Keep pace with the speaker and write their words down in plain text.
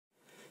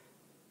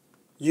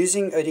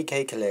Using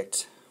ODK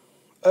Collect,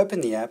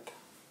 open the app.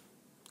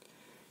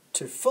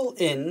 To fill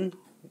in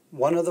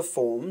one of the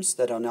forms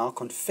that are now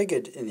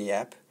configured in the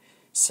app,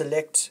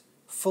 select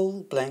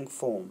Fill Blank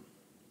Form.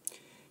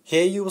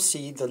 Here you will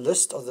see the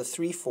list of the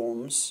 3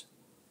 forms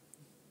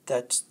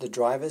that the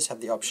drivers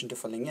have the option to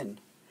filling in.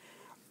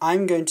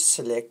 I'm going to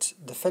select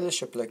the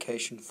fellowship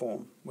location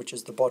form, which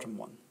is the bottom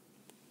one.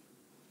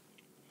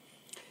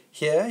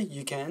 Here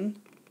you can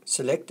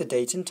select the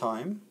date and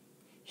time,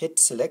 hit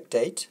select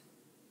date,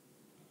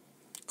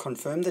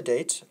 confirm the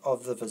date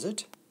of the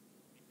visit,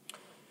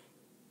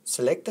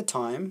 select the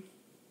time,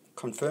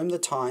 confirm the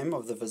time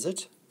of the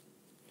visit.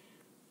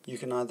 You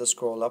can either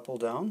scroll up or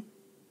down,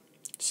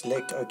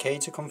 select OK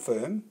to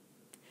confirm.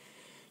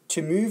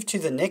 To move to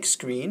the next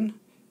screen,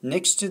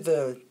 next to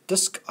the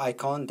disk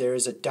icon there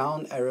is a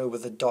down arrow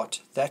with a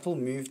dot. That will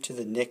move to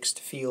the next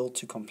field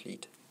to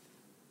complete.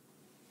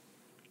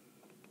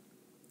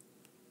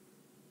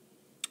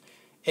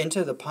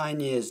 Enter the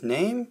pioneer's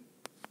name.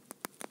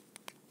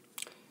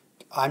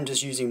 I'm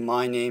just using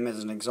my name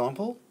as an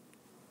example.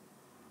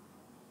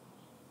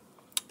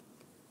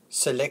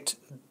 Select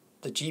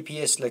the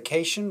GPS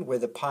location where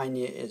the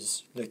pioneer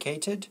is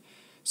located.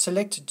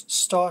 Select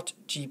Start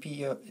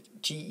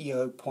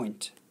GEO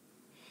Point.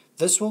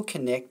 This will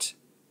connect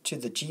to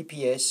the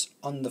GPS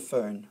on the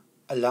phone.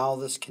 Allow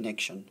this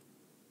connection.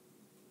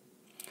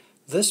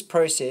 This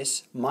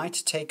process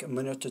might take a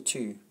minute or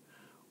 2.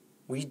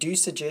 We do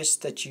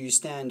suggest that you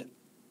stand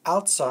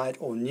outside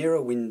or near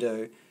a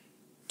window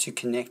to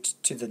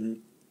connect to the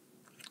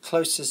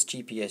closest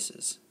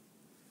GPSs.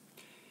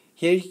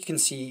 Here you can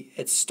see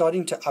it's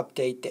starting to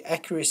update the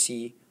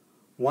accuracy.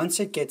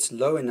 Once it gets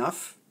low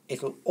enough,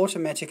 it will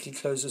automatically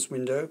close this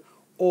window,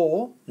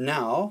 or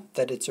now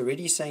that it's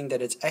already saying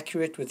that it's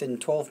accurate within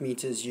 12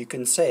 meters, you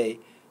can say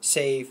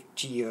Save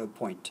Geo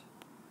Point.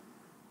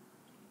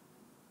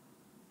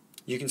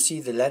 You can see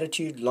the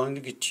latitude,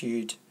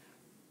 longitude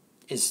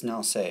is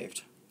now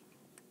saved.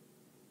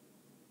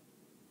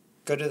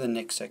 Go to the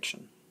next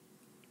section.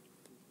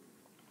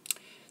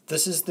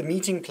 This is the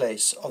meeting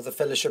place of the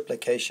fellowship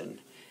location.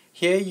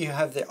 Here you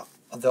have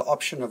the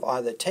option of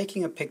either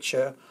taking a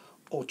picture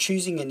or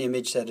choosing an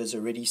image that is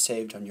already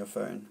saved on your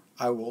phone.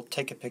 I will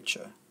take a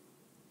picture.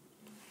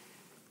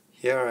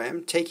 Here I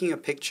am taking a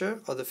picture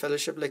of the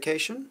fellowship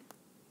location,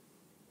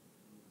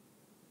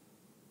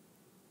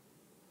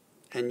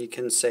 and you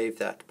can save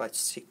that by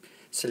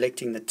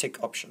selecting the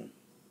tick option.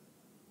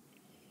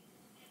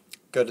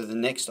 Go to the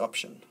next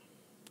option.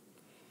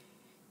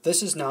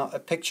 This is now a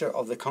picture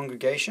of the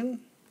congregation.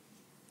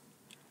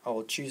 I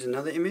will choose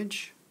another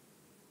image,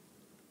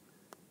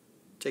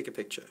 take a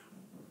picture,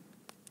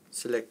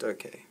 select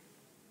OK.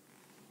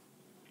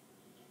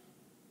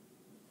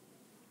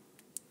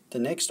 The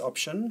next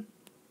option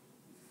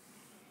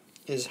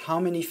is how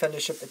many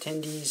fellowship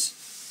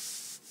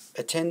attendees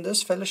attend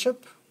this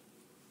fellowship.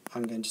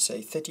 I'm going to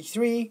say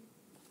 33.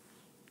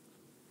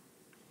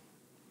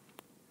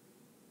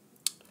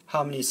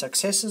 How many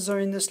successors are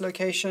in this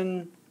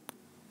location?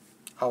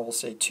 I will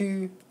say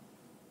 2.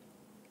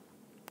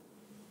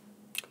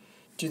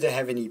 Do they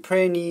have any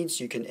prayer needs?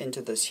 You can enter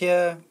this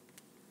here.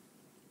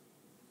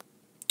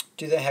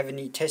 Do they have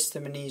any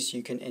testimonies?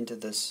 You can enter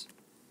this.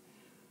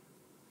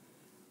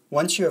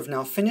 Once you have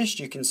now finished,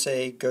 you can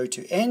say go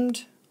to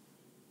end,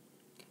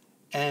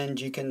 and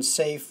you can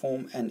save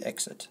form and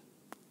exit.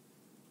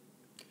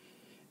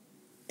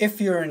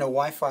 If you're in a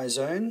Wi-Fi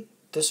zone,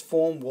 this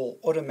form will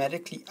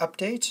automatically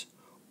update,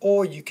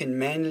 or you can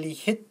manually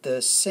hit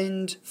the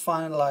Send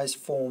Finalize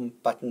Form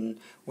button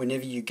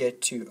whenever you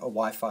get to a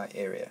Wi-Fi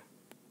area.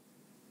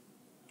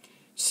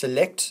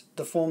 Select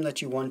the form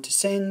that you want to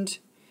send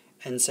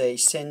and say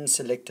Send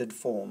Selected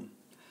Form.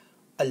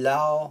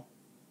 Allow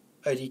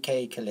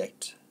ODK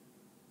Collect.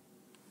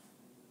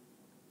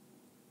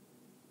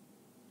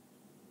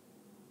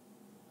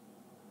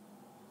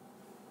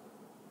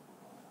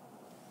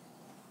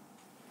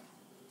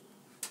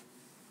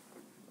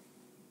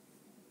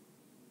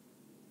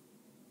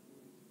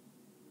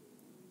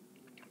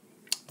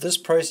 This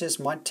process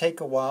might take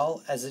a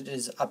while as it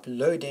is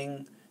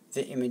uploading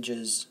the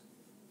images.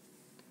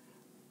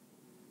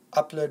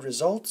 Upload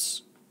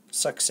results,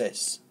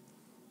 success.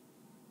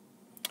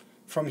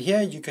 From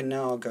here you can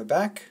now go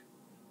back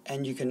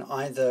and you can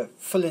either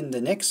fill in the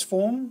next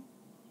form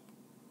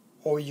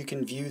or you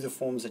can view the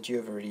forms that you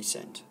have already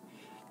sent.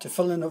 To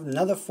fill in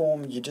another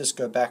form, you just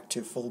go back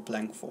to Fill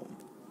Blank Form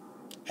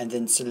and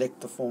then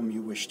select the form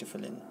you wish to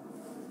fill in.